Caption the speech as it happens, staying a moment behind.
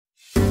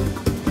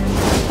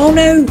Oh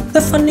no, the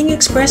Funling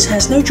Express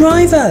has no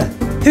driver.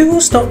 Who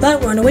will stop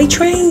that runaway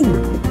train?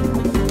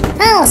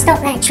 I'll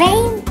stop that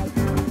train.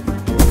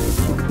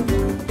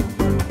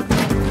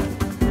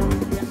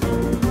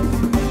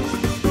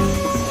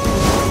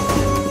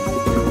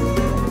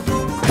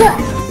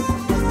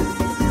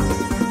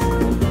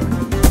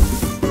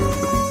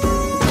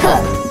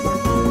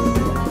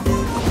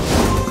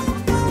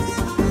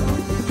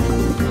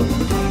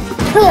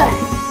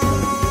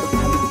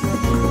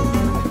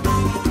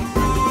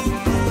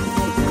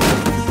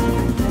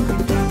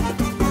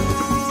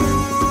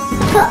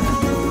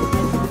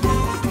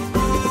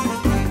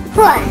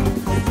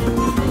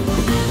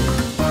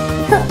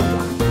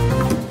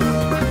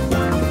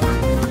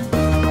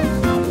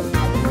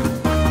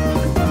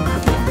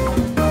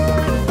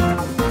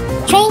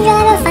 Train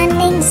Driver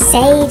Funling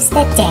saves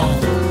the day.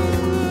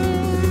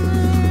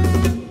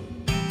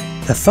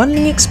 The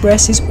Funling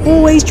Express is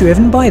always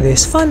driven by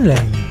this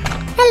Funling.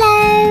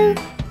 Hello.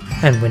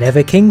 And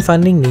whenever King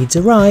Funling needs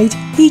a ride,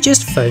 he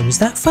just phones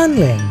that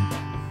Funling.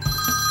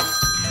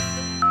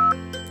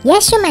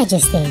 Yes, Your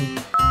Majesty.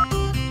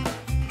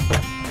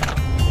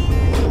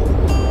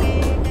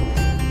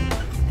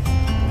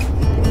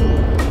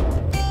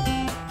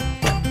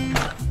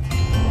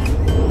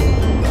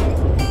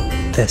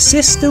 The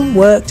system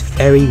worked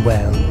very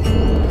well.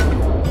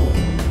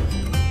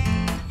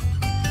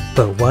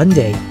 But one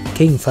day,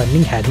 King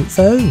Funling hadn't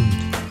phoned.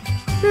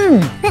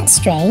 That's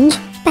strange.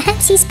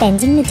 Perhaps he's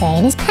spending the day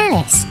in his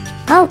palace.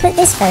 I'll put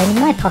this phone in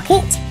my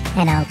pocket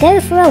and I'll go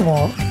for a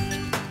walk.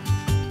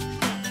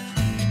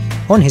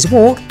 On his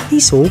walk, he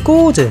saw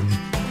Gordon.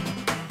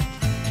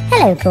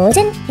 Hello,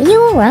 Gordon. Are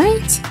you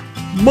alright?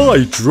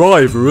 My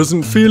driver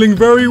isn't feeling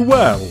very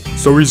well,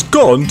 so he's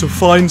gone to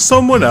find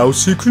someone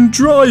else who can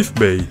drive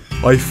me.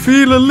 I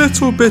feel a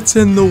little bit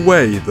in the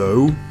way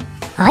though.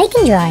 I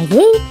can drive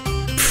you.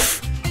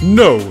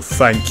 No,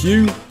 thank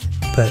you.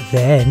 But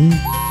then...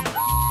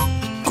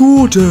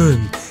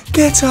 Gordon,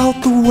 get out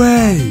the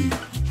way.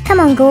 Come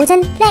on,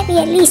 Gordon. Let me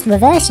at least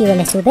reverse you a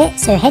little bit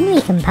so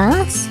Henry can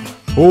pass.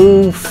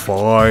 Oh,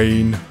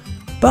 fine.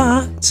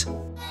 But...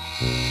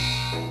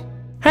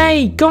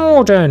 Hey,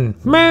 Gordon,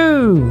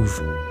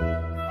 move!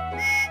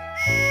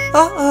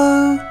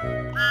 Uh-oh.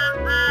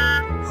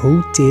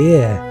 Oh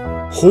dear.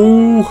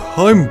 Oh,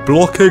 I'm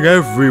blocking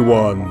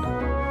everyone.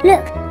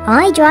 Look,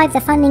 I drive the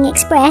Funling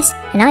Express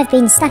and I've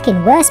been stuck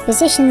in worse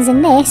positions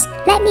than this.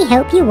 Let me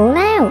help you all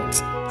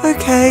out.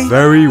 Okay.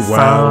 Very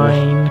well.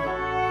 Fine.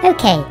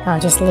 Okay, I'll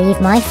just leave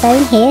my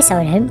phone here so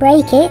I don't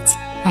break it.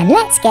 And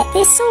let's get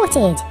this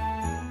sorted.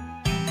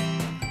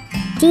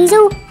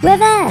 Diesel,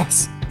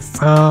 reverse.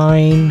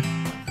 Fine.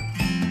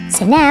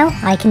 So now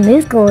I can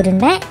move Gordon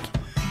back.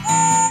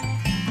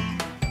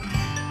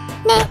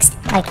 Next,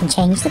 I can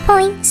change the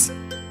points.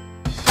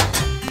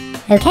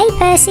 Okay,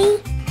 Percy.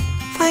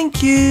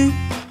 Thank you.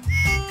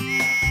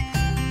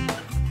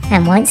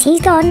 And once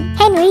he's gone,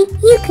 Henry,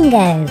 you can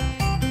go.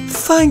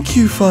 Thank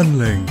you,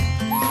 Funling.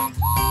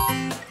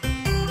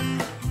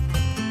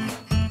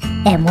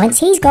 Then once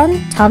he's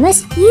gone,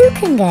 Thomas, you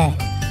can go.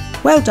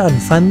 Well done,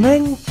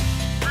 Funling.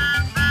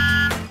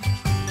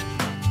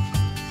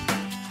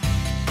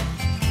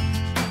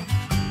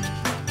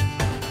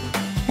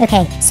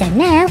 Okay, so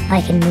now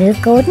I can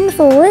move Gordon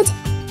forward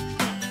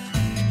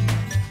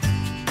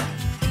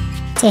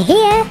to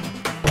here.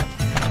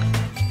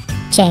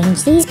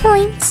 Change these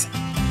points.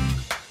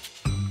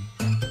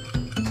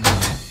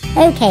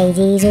 Okay,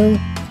 Diesel.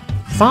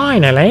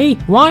 Finally!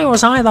 Why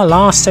was I the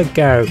last to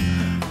go?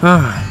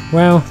 Ah,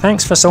 well,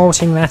 thanks for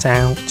sorting that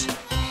out.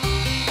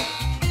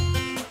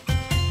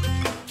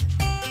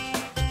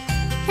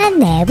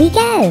 And there we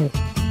go.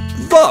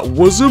 That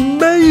was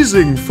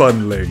amazing,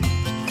 Funling.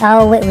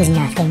 Oh, it was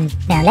nothing.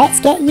 Now let's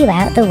get you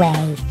out the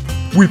way.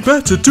 We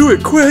better do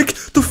it quick.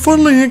 The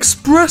Funling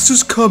Express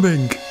is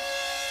coming.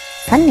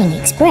 Funling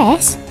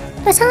Express?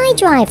 But I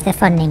drive the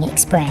Funling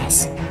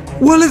Express.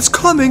 Well, it's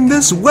coming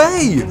this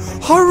way.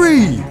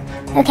 Hurry.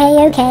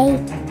 Okay.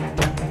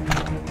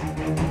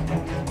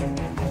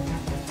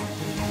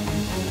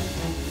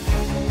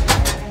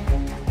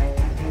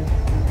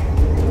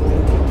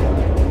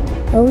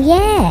 Oh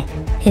yeah,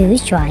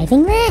 who's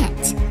driving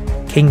that?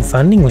 King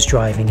Funling was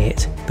driving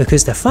it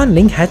because the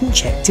Funling hadn't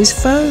checked his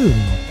phone.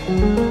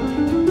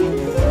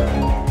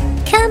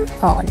 Come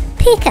on,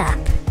 pick up.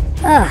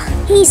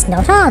 Ugh, he's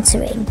not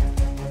answering.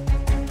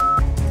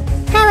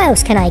 How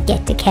else can I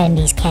get to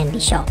Candy's candy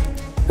shop?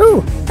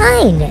 Ooh,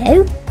 I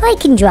know. I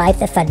can drive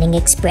the Funling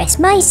Express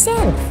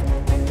myself.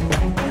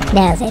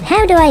 Now then,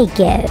 how do I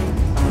go?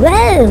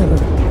 Whoa!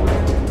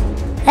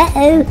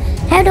 Uh-oh,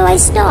 how do I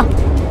stop?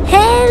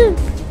 Help!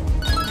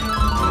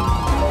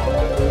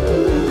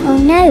 Oh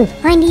no,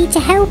 I need to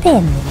help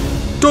him.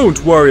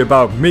 Don't worry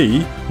about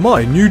me.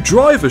 My new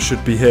driver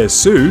should be here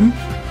soon.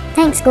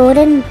 Thanks,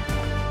 Gordon.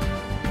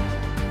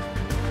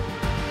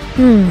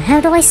 How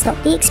do I stop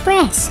the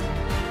express?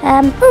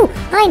 Oh,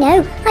 I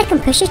know. I can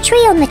push a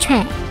tree on the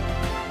track.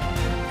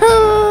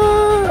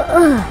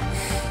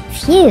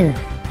 Phew.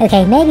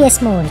 Okay, maybe a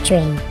smaller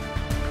tree.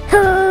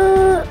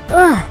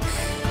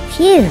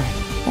 Phew.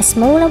 A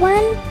smaller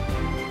one?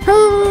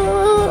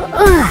 Oh,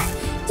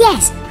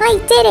 yes, I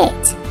did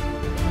it!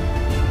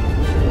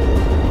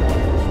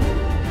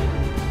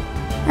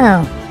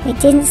 Oh, it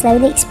didn't slow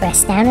the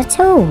express down at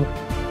all.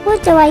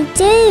 What do I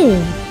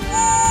do?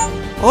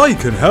 I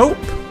can help.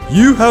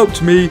 You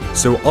helped me,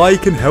 so I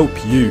can help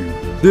you.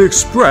 The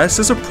express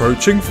is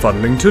approaching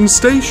Funlington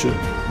Station,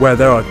 where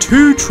there are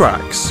 2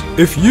 tracks.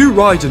 If you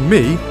ride in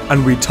me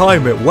and we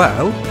time it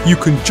well, you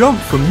can jump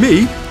from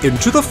me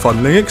into the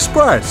Funling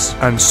Express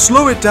and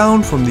slow it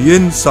down from the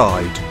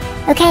inside.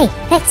 Okay,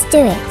 let's do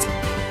it.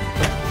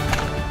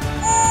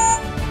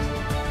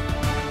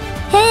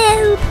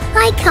 Help!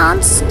 I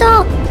can't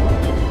stop!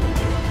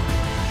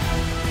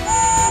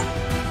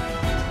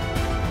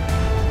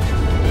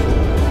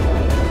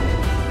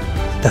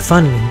 The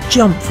Funling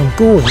jumped from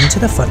Gordon to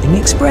the Funling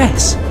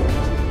Express,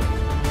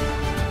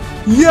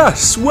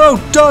 Yes, well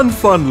done,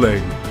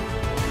 Funling.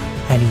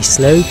 and he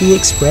slowed the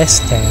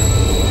express down.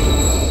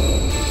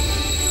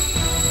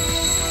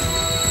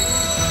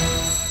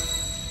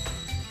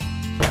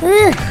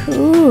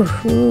 Ooh.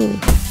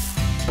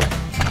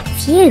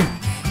 Phew.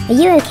 Are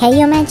you okay,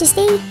 Your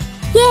Majesty?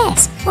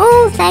 Yes,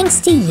 all thanks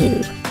to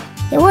you.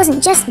 It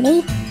wasn't just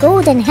me,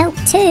 Gordon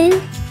helped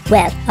too.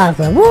 Well, I'll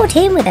reward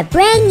him with a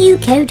brand new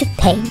coat of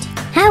paint.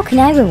 How can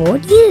I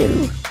reward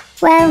you?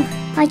 Well,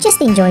 I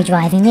just enjoy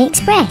driving the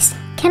express.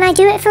 Can I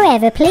do it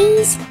forever,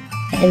 please?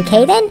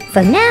 Okay then,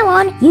 from now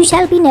on, you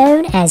shall be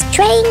known as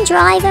Train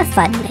Driver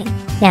Funling.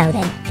 Now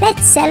then,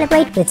 let's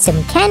celebrate with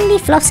some candy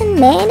floss and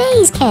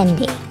mayonnaise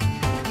candy.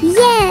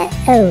 Yeah,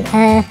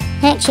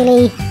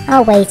 actually,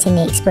 I'll wait in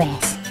the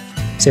express.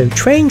 So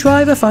Train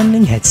Driver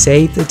Funling had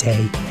saved the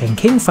day, and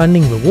King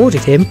Funling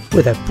rewarded him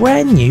with a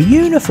brand new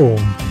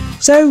uniform.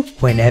 So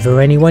whenever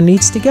anyone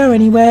needs to go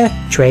anywhere,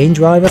 Train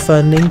Driver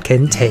Funling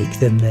can take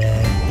them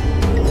there.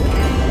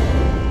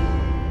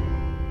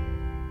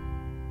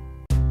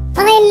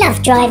 I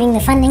love driving the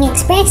Funling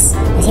Express,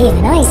 but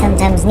even I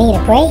sometimes need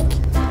a break.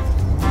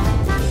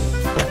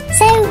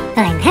 So,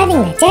 I'm having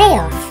the day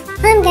off.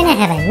 I'm gonna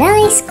have a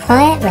nice,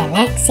 quiet,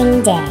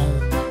 relaxing day.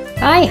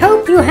 I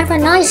hope you have a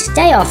nice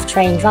day off,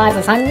 Train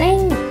Driver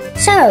Funling.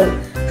 So,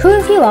 who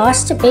have you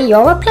asked to be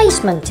your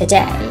replacement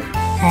today?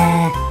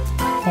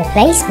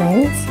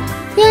 Replacement?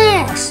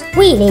 Yes,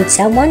 we need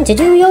someone to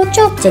do your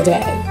job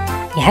today.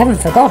 You haven't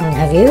forgotten,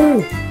 have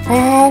you?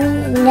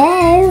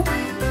 No,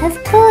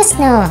 of course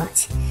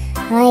not.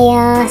 I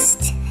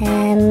asked,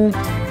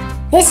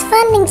 this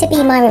Funling to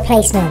be my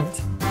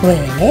replacement.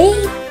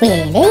 Really?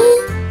 Really?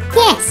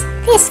 Yes,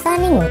 this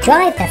Funling will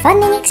drive the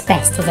Funling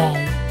Express today.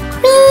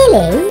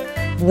 Really?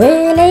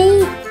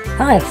 Really?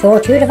 I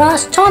thought you'd have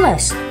asked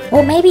Thomas,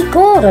 or maybe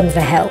Gordon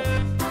for help.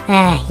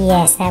 Ah,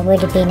 yes, that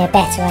would have been a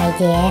better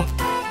idea.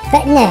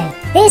 But no,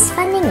 this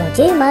Funling will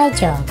do my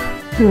job.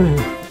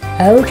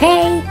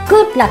 Okay,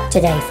 good luck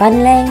today,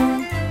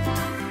 Funling.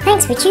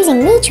 Thanks for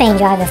choosing me, Train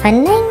Driver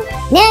Funling.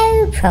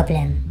 No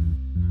problem.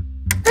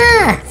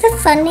 Ah, the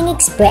Funling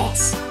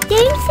Express.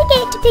 Don't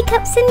forget to pick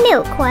up some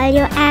milk while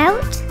you're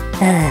out.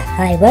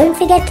 I won't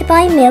forget to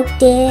buy milk,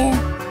 dear.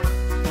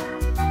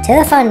 To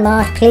the Fun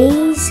Mart,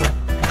 please.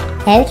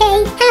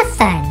 Okay, have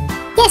fun.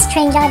 Yes,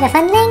 Train Driver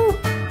Funling.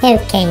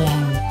 Okay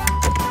then.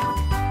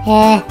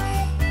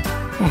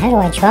 How do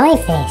I drive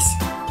this?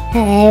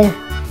 Uh-oh,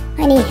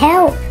 I need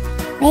help.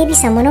 Maybe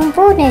someone on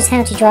board knows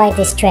how to drive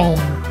this train.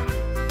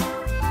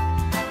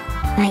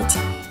 Right,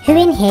 who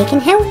in here can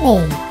help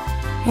me?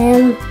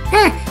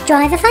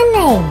 Driver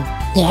Funling.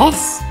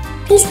 Yes?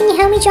 Please can you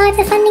help me drive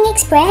the Funling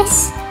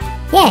Express?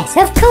 Yes,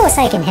 of course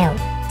I can help.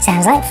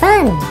 Sounds like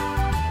fun.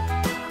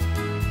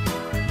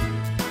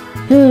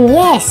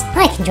 Yes,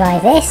 I can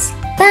drive this,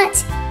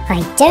 but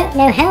I don't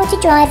know how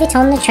to drive it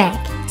on the track,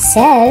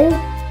 so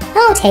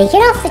I'll take it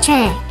off the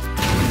track.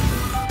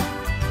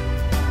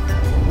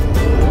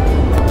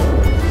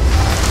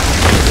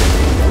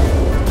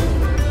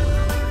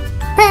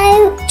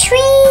 Uh-oh,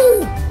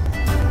 tree!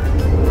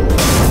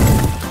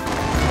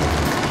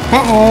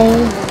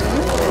 Uh-oh.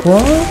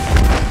 What?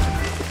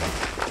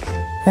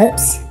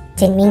 Oops,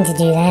 didn't mean to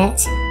do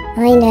that.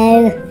 I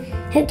know.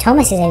 Hope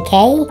Thomas is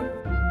okay.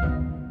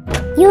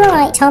 You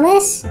alright,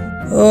 Thomas?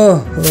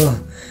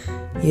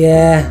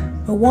 Yeah.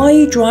 But why are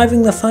you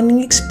driving the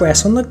Funling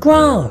Express on the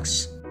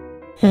grass?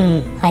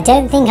 I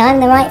don't think I'm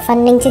the right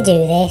Funling to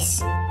do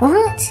this.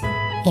 What?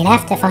 You'll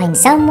have to find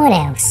someone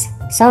else.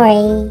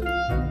 Sorry.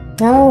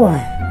 Oh,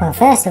 well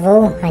first of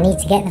all, I need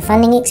to get the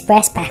Funling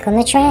Express back on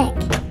the track.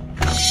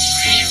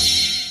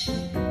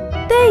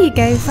 There you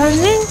go,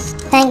 Funling.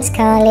 Thanks,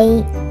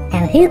 Carly.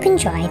 Now who can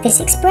drive this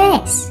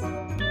express?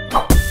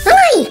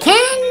 I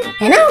can!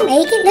 And I'll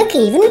make it look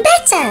even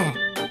better!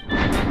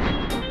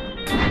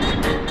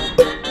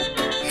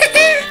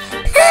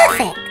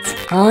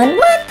 Perfect!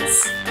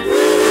 Onwards!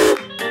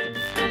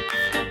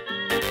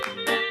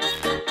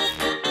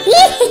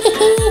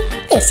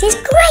 This is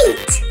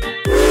great!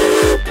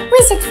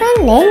 Wizard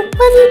Funling,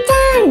 what have you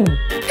done?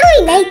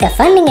 I made the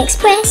Funling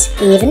Express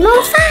even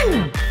more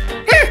fun!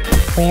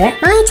 We're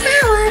at my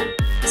tower!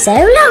 So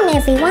long,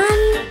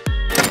 everyone!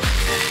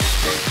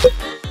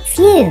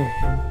 Phew!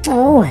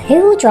 Oh,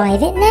 who'll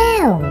drive it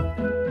now?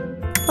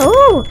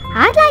 Oh,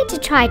 I'd like to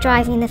try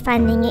driving the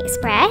Funling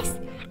Express.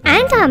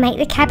 And I'll make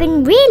the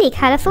cabin really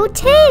colourful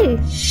too.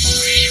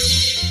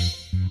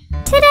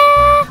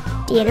 Ta-da!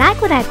 Do you like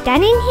what I've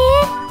done in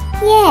here?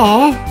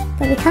 Yeah,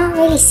 but we can't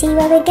really see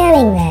where we're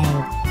going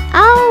though.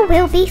 Oh,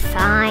 we'll be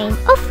fine.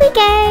 Off we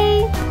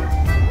go.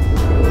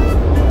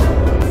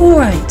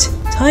 Alright,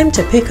 time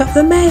to pick up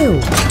the mail.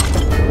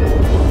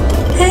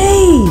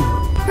 Hey!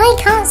 I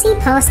can't see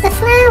past the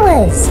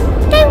flowers.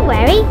 Don't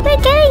worry, we're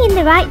going in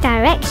the right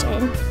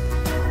direction.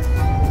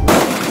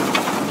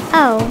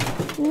 Oh,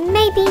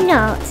 maybe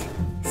not.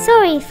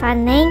 Sorry,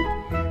 Funling.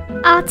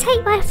 I'll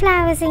take my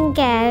flowers and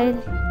go.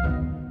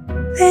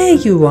 There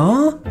you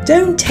are.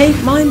 Don't take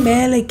my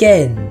mail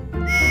again.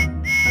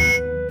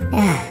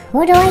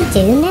 What do I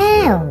do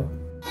now?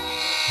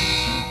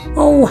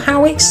 Oh,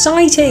 how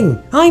exciting!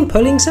 I'm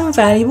pulling some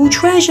valuable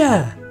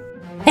treasure.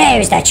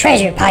 There's the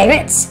treasure,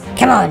 pirates.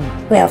 Come on,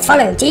 we'll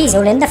follow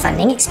Diesel in the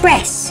Funling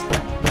Express.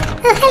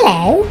 Oh,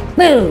 hello.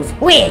 Move,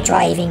 we're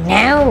driving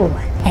now.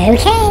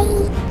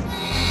 Okay.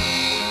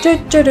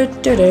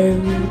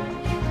 Do-do-do-do-do.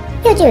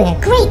 You're doing a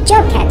great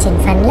job, Captain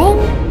Funling.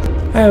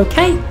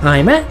 Okay,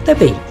 I'm at the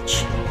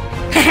beach.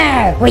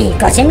 Haha, we've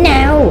got him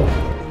now.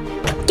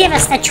 Give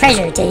us the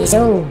treasure,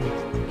 Diesel.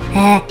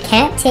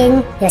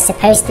 Captain, you're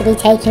supposed to be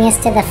taking us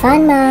to the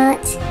Fun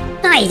Mart.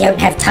 I don't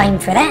have time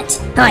for that.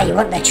 I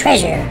want the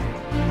treasure.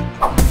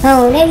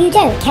 Oh, no you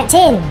don't,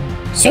 Captain.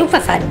 Super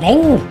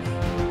Funling.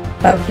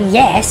 Well,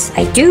 yes,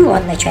 I do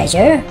want the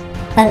treasure.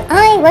 Well,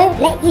 I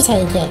won't let you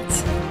take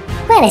it.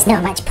 Well, there's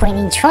not much point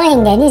in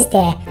trying then, is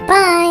there?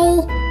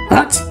 Bye.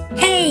 What?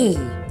 Hey!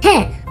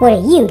 Huh, what are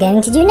you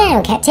going to do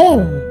now,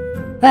 Captain?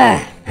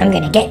 I'm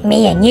gonna get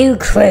me a new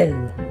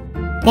crew.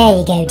 There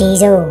you go,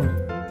 Diesel.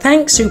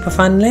 Thanks, Super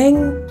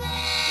Funling.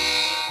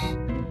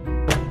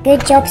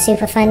 Good job,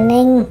 Super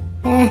Funling.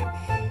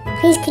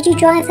 Please could you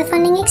drive the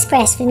Funling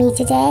Express for me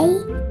today?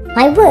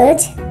 I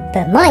would,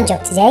 but my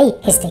job today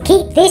is to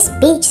keep this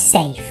beach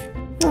safe.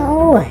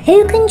 Oh,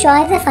 who can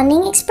drive the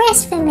Funling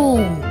Express for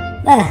me?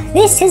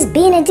 This has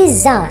been a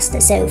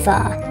disaster so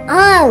far.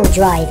 I'll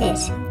drive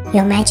it.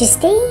 Your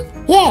Majesty?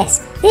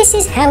 Yes, this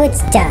is how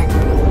it's done.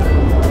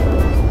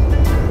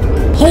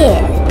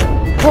 Here.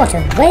 What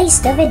a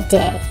waste of a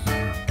day.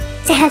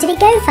 So how did it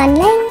go,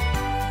 Funling?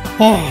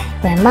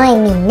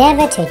 Remind me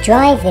never to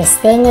drive this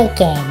thing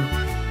again.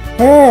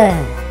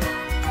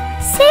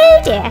 So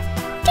dear,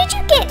 did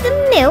you get the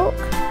milk?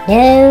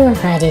 No,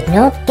 I did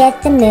not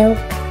get the milk.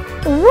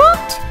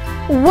 What?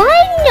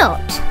 Why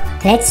not?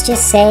 Let's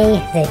just say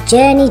the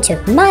journey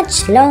took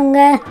much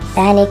longer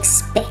than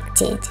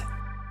expected.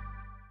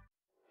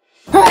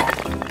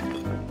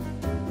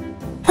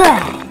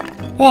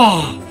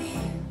 There,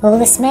 all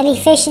the smelly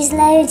fish is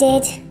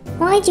loaded.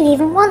 Why do you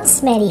even want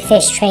smelly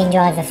fish, train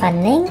driver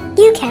Funling?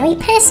 You carry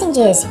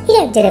passengers, you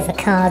don't deliver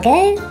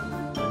cargo.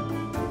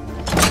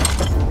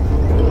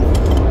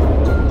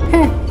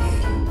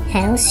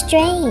 How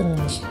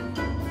strange.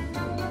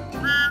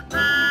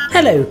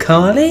 Hello,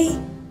 Carly.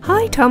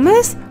 Hi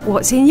Thomas,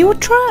 what's in your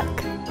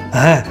truck?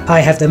 I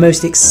have the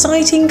most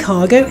exciting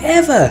cargo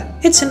ever.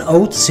 It's an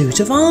old suit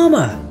of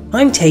armour.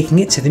 I'm taking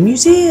it to the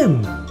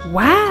museum.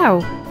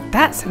 Wow,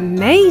 that's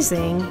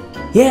amazing.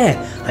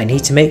 Yeah, I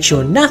need to make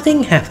sure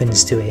nothing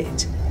happens to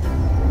it.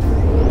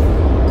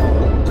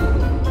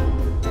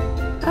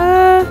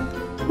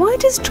 Why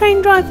does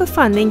train driver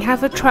Funling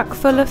have a truck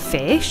full of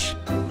fish?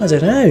 I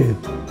don't know.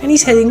 And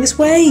he's heading this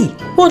way.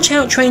 Watch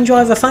out, train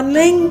driver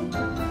Funling.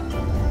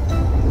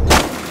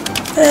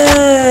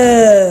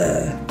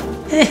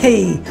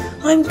 Hey,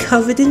 I'm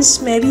covered in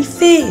smelly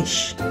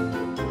fish.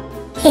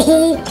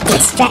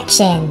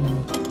 Distraction.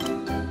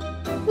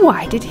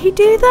 Why did he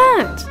do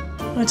that?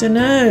 I don't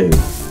know.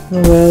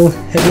 Oh well,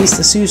 at least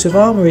the suit of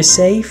armour is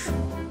safe.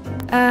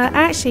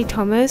 Actually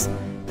Thomas,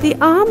 the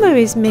armour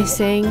is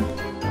missing.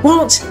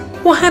 What?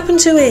 What happened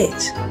to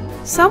it?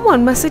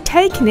 Someone must have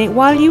taken it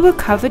while you were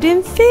covered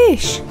in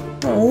fish.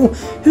 Oh,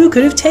 who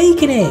could have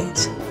taken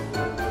it?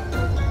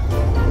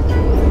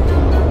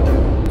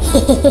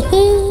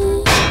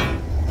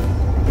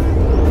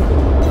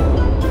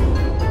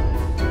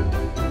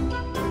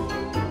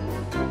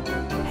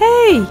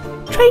 Hey,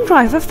 train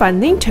driver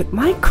Funling took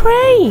my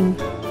crane.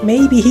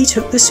 Maybe he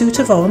took the suit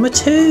of armour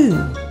too.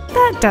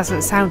 That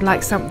doesn't sound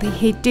like something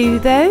he'd do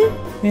though.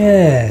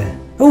 Yeah.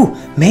 Oh,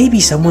 maybe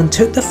someone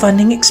took the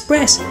Funling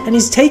Express and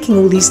is taking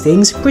all these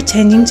things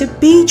pretending to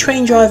be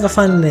train driver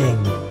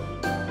Funling.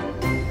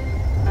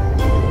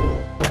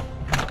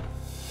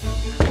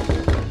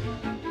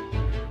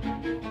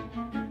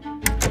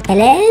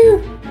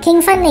 Hello?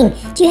 King Funling,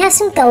 do you have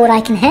some gold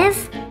I can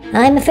have?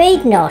 I'm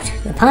afraid not.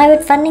 The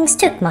pirate Funlings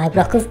took my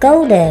block of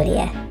gold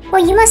earlier.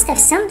 Well, you must have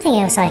something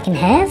else I can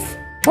have.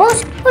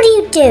 What? What are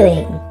you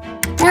doing?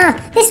 Ah,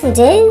 this will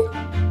do.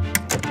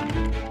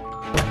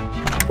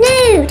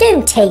 No,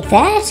 don't take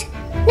that.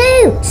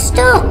 No,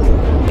 stop.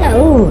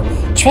 Oh,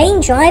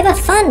 train driver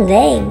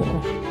Funling.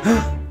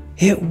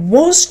 It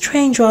was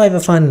train driver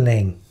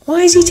Funling.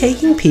 Why is he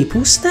taking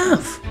people's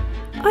stuff?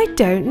 I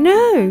don't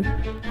know.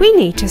 We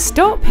need to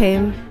stop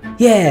him.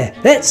 Yeah,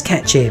 let's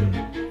catch him.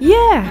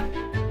 Yeah.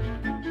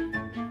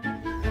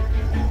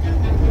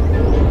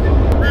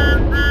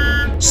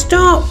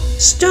 Stop!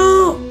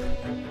 Stop!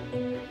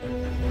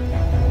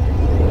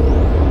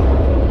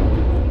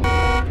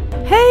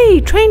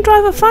 Hey, train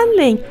driver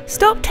Funling,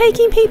 stop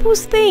taking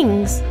people's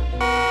things.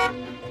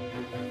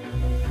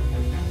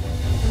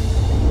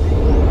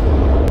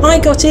 I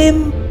got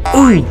him!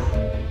 Ooh!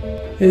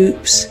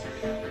 Oops.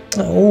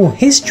 Oh,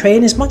 his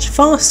train is much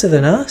faster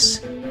than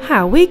us.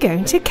 How are we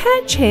going to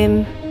catch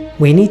him?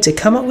 We need to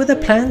come up with a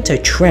plan to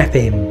trap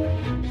him.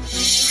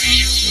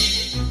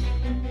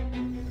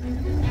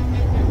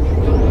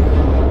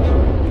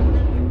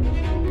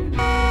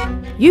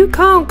 You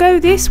can't go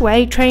this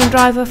way, train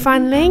driver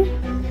Funling.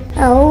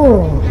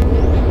 Oh,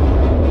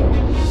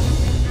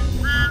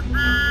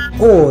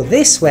 Or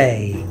this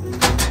way.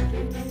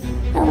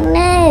 oh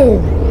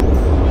no.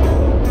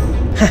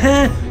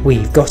 Haha,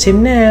 we've got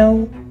him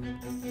now.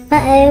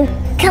 Uh-oh.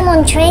 Come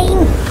on, train.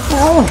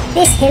 Oh,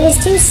 this hill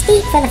is too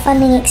steep for the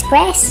Funling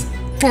Express.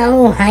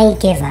 Oh, I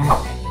give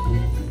up.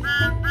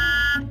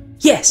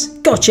 Yes,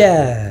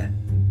 gotcha!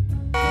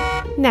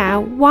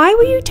 Now, why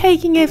were you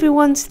taking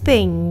everyone's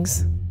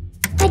things?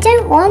 I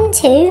don't want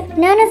to.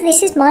 None of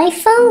this is my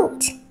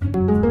fault.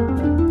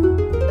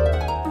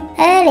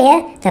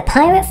 Earlier, the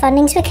pirate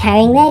Funlings were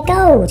carrying their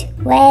gold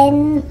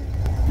when...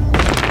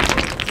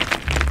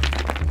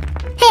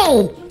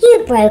 Hey,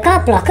 you broke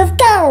our block of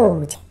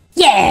gold!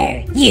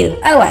 Yeah, you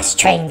owe us,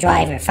 train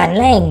driver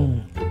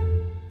Funling.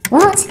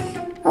 What?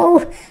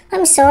 Oh,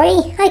 I'm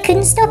sorry. I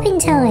couldn't stop in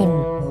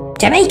time.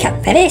 To make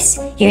up for this,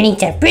 you need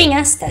to bring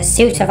us the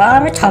suit of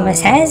armour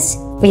Thomas has.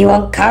 We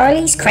want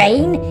Carly's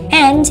crane,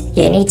 and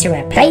you need to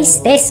replace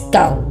this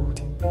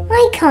gold.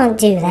 I can't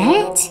do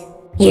that.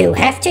 You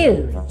have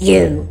to.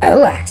 You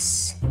owe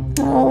us.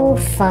 Oh,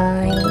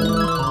 fine.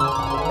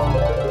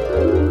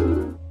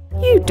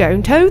 You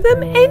don't owe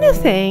them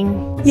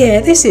anything. Yeah,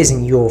 this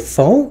isn't your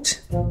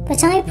fault.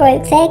 But I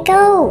broke their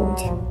gold.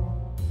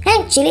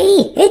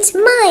 Actually, it's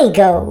my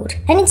gold,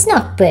 and it's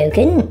not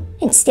broken.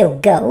 It's still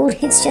gold,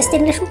 it's just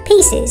in little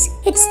pieces.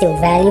 It's still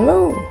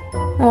valuable.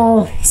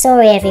 Oh,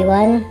 sorry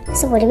everyone.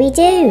 So what do?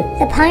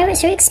 The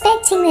pirates are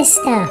expecting this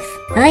stuff.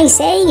 I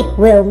say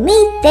we'll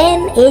meet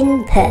them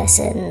in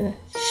person.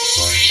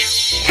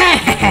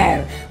 Ha ha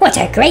ha! What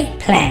a great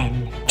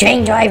plan!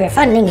 Train driver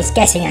Funling is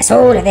getting us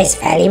all of this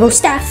valuable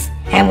stuff,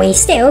 and we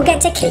still get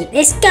to keep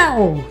this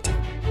gold.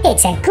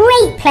 It's a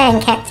great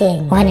plan,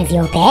 Captain. One of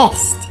your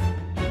best.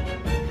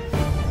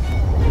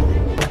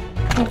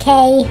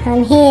 Okay,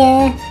 I'm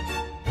here.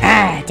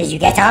 Ah, did you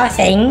get our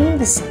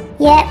things?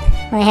 Yep,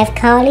 I have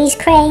Carly's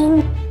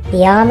crane,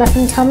 the armour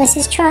from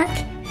Thomas's truck,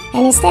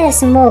 and instead of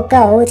some more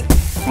gold,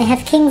 I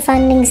have King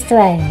Funling's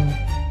throne.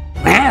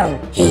 Wow,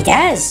 he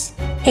does.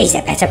 He's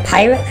a better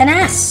pirate than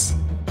us.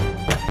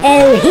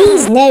 Oh,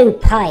 he's no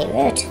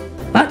pirate.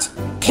 What?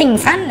 King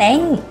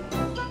Funling?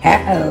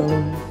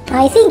 Uh-oh.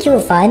 I think you'll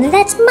find that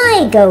that's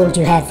my gold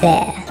you have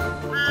there.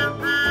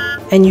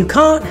 And you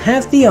can't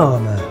have the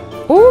armour.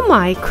 Or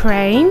my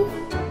crane.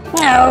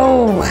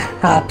 No,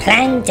 our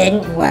plan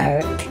didn't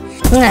work.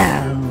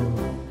 No.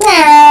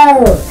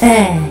 No!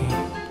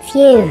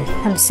 Phew,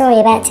 I'm sorry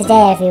about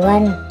today,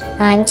 everyone.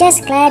 I'm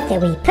just glad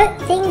that we put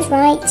things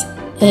right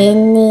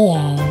in the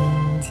end.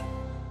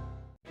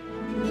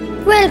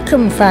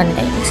 Welcome,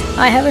 Funlings.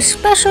 I have a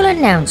special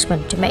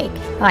announcement to make.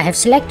 I have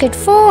selected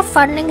 4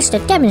 Funlings to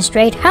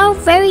demonstrate how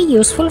very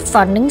useful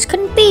Funlings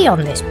can be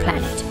on this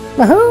planet.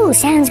 Woohoo,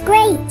 sounds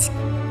great!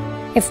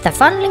 If the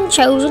Funling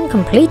chosen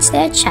completes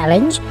their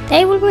challenge,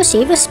 they will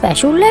receive a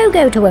special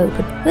logo to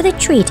open with a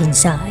treat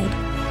inside.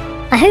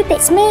 I hope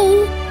it's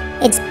me.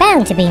 It's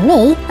bound to be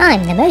me.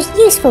 I'm the most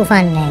useful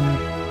Funling.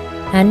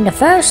 And the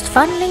first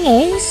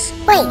Funling is...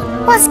 Wait,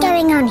 what's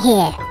going on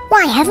here?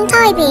 Why haven't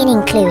I been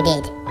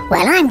included?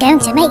 Well, I'm going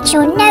to make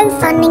sure no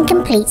Funling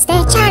completes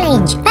their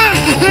challenge.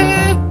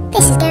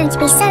 This is going to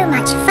be so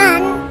much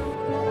fun.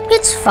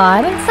 It's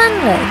Fireman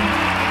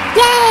Funling.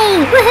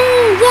 Yay!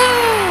 Woohoo!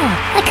 Yeah!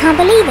 I can't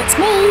believe it's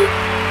me.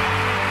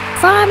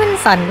 Fireman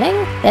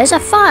Funling, there's a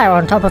fire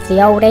on top of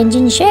the old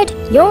engine shed.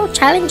 Your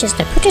challenge is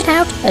to put it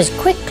out as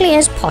quickly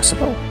as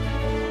possible.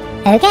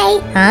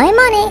 Okay, I'm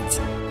on it.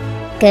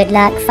 Good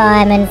luck,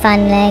 Fireman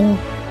Funling.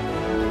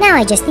 Now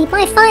I just need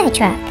my fire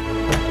truck.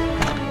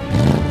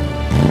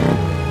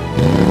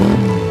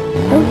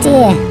 Oh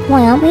dear,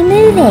 why aren't we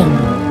moving?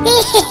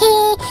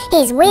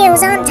 His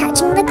wheels aren't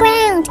touching the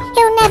ground.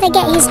 He'll never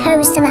get his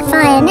hose to the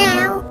fire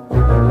now.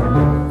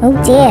 Oh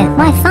dear,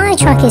 my fire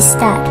truck is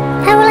stuck.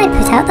 How will I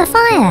put out the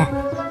fire?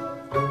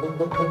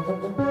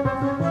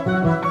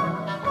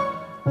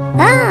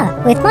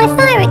 Ah, with my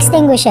fire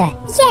extinguisher.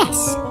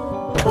 Yes!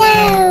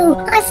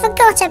 No, I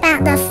forgot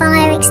about the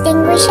fire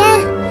extinguisher.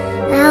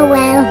 Oh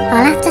well,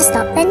 I'll have to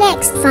stop the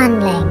next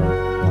Funling.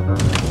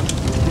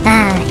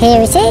 Ah,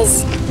 here it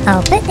is.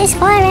 I'll put this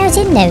fire out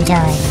in no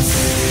time.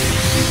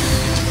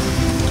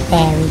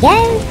 There we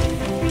go.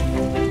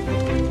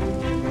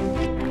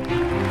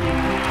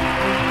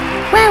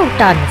 Well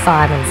done,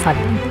 Driver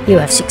Funling. You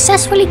have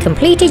successfully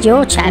completed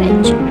your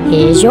challenge.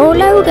 Here's your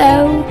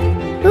logo.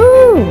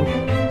 Ooh!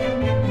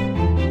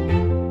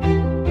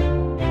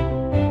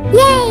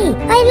 Yay!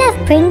 I love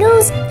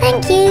Pringles.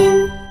 Thank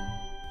you.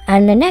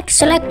 And the next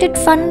selected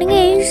Funling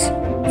is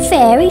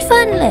Fairy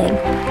Funling.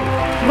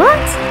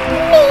 What?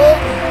 Me?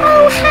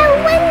 Oh, how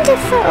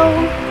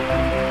wonderful!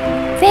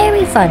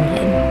 Fairy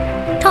Funling.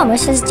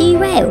 Thomas has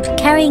derailed,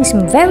 carrying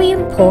some very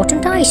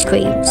important ice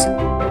creams.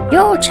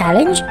 Your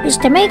challenge is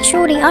to make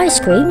sure the ice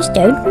creams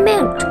don't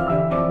melt.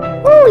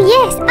 Oh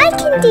yes, I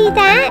can do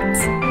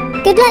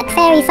that. Good luck,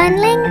 Fairy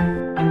Funling.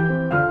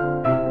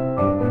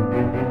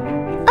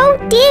 Oh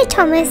dear,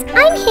 Thomas,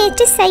 I'm here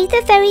to save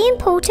the very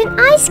important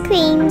ice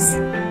creams.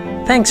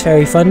 Thanks,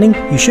 Fairy Funling.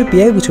 You should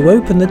be able to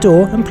open the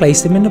door and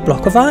place them in a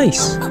block of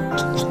ice.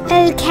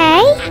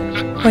 Okay.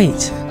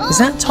 Wait, is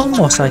that Tom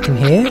Moss I can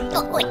hear?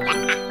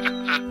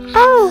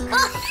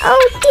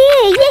 Oh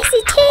dear, yes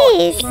it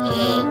is.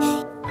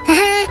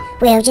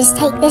 We'll just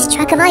take this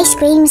truck of ice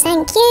creams,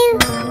 thank you.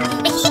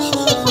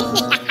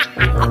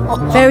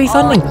 Fairy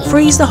Funling,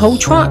 freeze the whole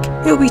truck.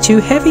 It'll be too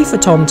heavy for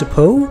Tom to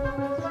pull.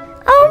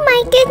 Oh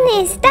my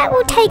goodness, that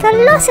will take a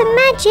lot of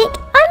magic.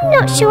 I'm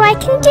not sure I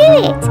can do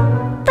it,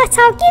 but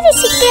I'll give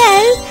it a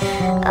go.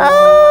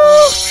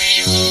 Oh!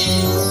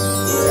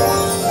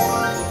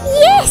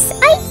 Yes,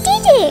 I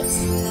did it!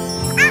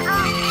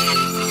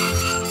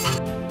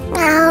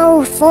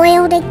 Oh,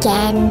 foiled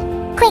again.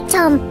 Quick,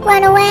 Tom,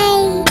 run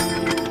away.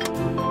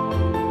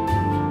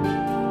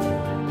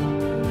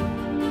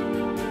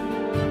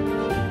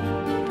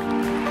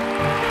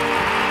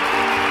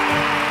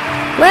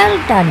 Well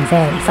done,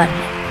 Fairy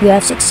Funling. You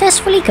have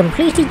successfully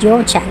completed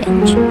your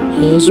challenge.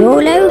 Here's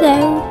your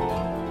logo.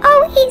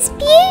 Oh, it's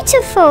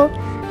beautiful.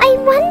 I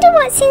wonder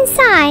what's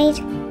inside.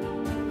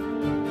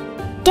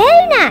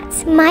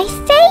 Donuts, my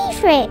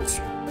favourite.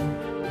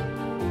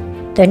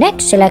 The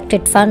next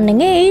selected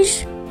Funling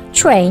is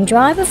Train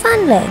Driver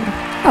Funling.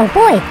 Oh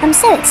boy, I'm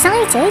so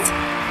excited.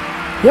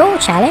 Your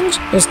challenge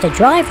is to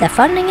drive the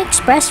Funling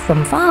Express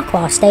from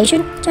Farquhar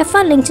Station to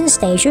Funlington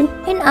Station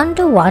in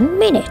under 1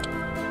 minute.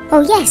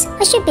 Oh yes,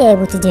 I should be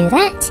able to do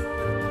that.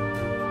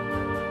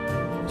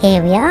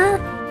 Here we are.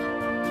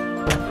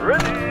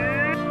 Ready,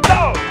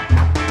 go!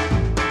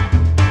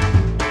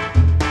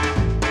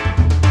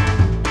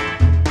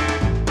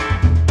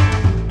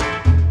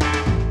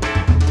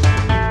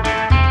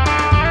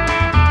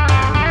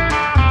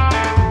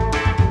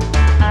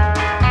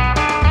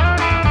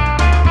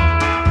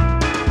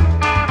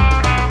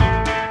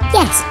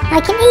 Yes,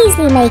 I can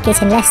easily make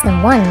it in less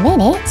than 1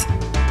 minute.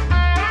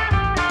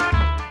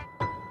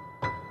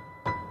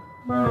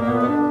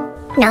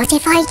 Not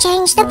if I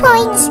change the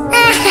points.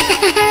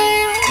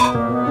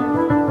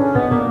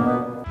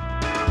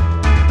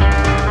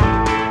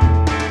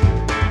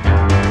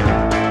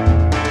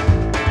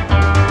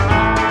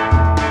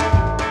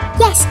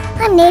 Yes,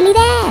 I'm nearly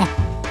there.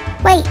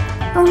 Wait,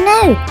 oh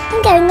no,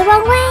 I'm going the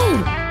wrong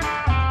way.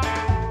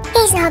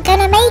 He's not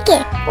gonna make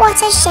it.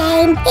 What a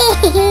shame.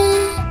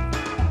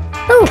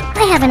 Oh,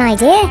 I have an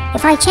idea.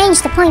 If I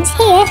change the points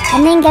here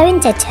and then go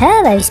into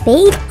turbo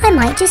speed, I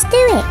might just do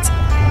it.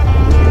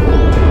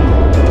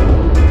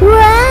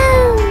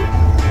 Whoa!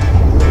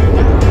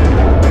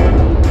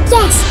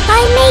 Yes,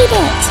 I made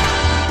it!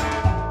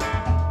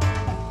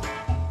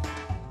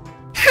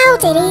 How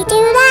did he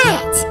do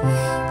that?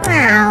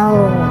 Ow!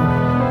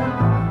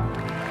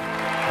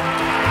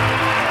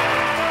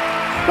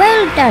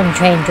 Well done,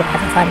 Train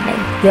Driver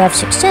Funling. You have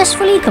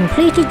successfully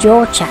completed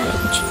your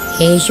challenge.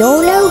 Here's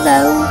your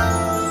logo.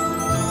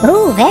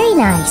 Oh, very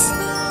nice.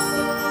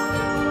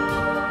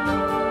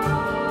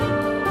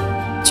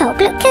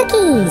 Chocolate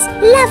cookies!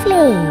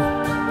 Lovely!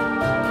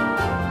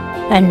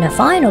 And the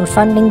final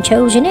Funling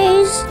chosen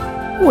is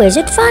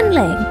Wizard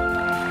Funling.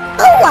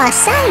 Oh, I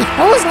say,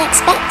 I wasn't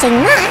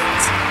expecting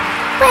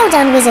that. Well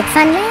done, Wizard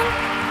Funling.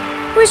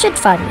 Wizard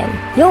Funling,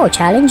 your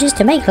challenge is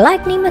to make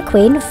Lightning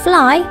McQueen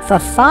fly for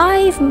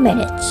 5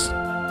 minutes.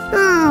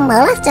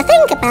 We'll have to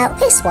think about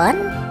this one.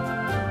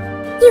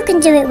 You can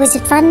do it,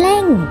 Wizard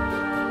Funling.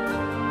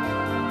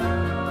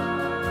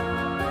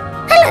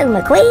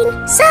 Hello,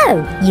 McQueen.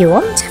 So, you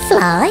want to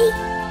fly?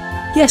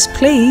 Yes,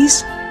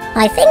 please.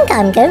 I think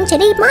I'm going to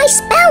need my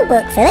spell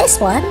book for this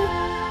one.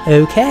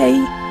 Okay.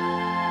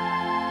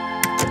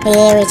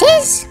 Here it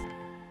is.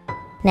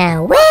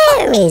 Now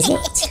where is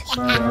it?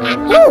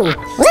 Ooh,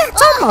 was that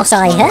Tom Moss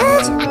I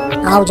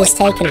heard? I'll just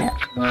take a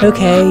look.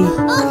 Okay.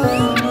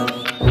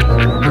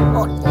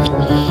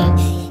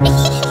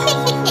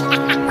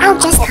 I'll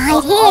just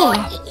hide here.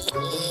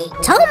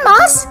 Tom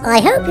Moss, I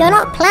hope you're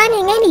not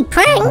planning any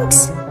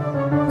pranks.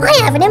 I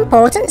have an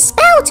important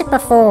spell to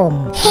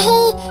perform.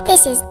 Hehe,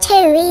 this is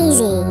too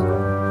easy.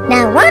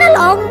 Now run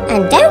along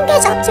and don't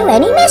get up to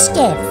any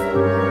mischief.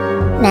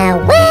 Now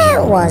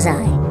where was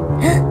I?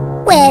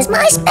 Where's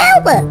my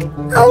spellbook?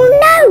 Oh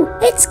no,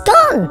 it's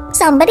gone.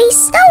 Somebody's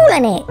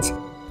stolen it.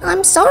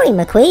 I'm sorry,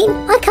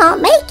 McQueen. I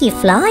can't make you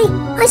fly.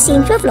 I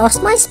seem to have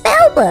lost my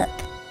spellbook.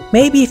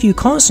 Maybe if you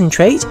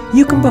concentrate,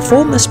 you can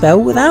perform the spell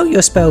without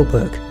your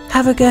spellbook.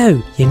 Have a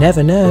go, you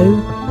never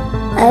know.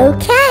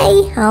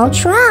 Okay, I'll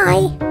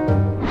try.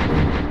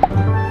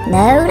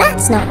 No,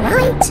 that's not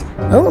right.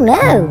 Oh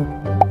no.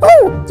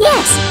 Oh,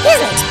 yes, this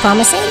looks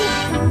promising.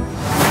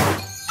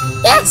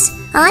 Yes,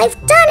 I've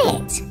done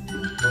it.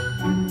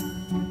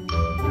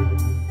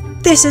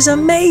 This is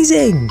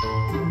amazing!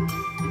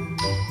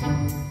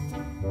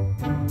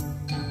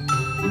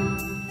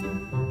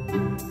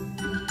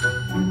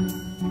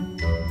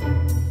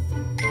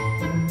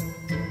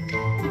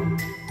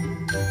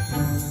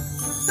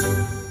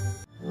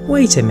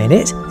 Wait a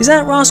minute, is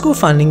that Rascal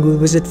Funling with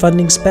Wizard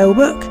Funding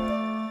spellbook?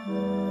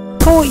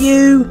 Caught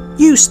you!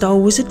 You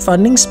stole Wizard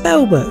Funding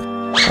spellbook.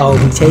 I'll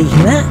be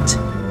taking that.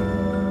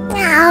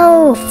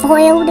 Oh,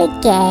 foiled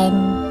again.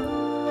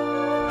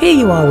 Here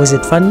you are,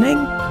 Wizard Funding.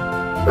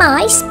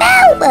 My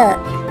spellbook.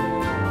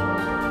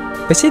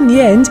 But in the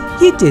end,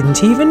 you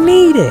didn't even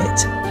need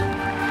it.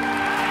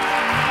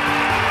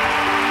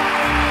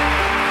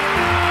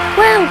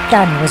 Well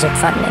done, Wizard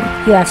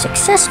Funling. You have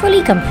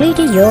successfully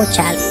completed your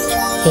challenge.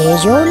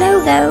 Here's your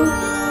logo.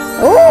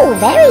 Oh,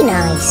 very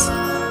nice.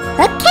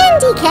 A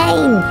candy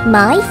cane,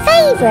 my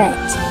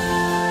favourite.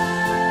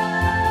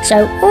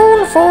 So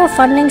all 4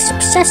 Funlings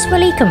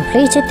successfully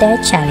completed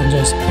their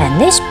challenges,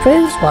 and this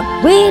proves what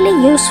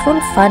really useful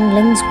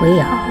Funlings we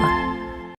are.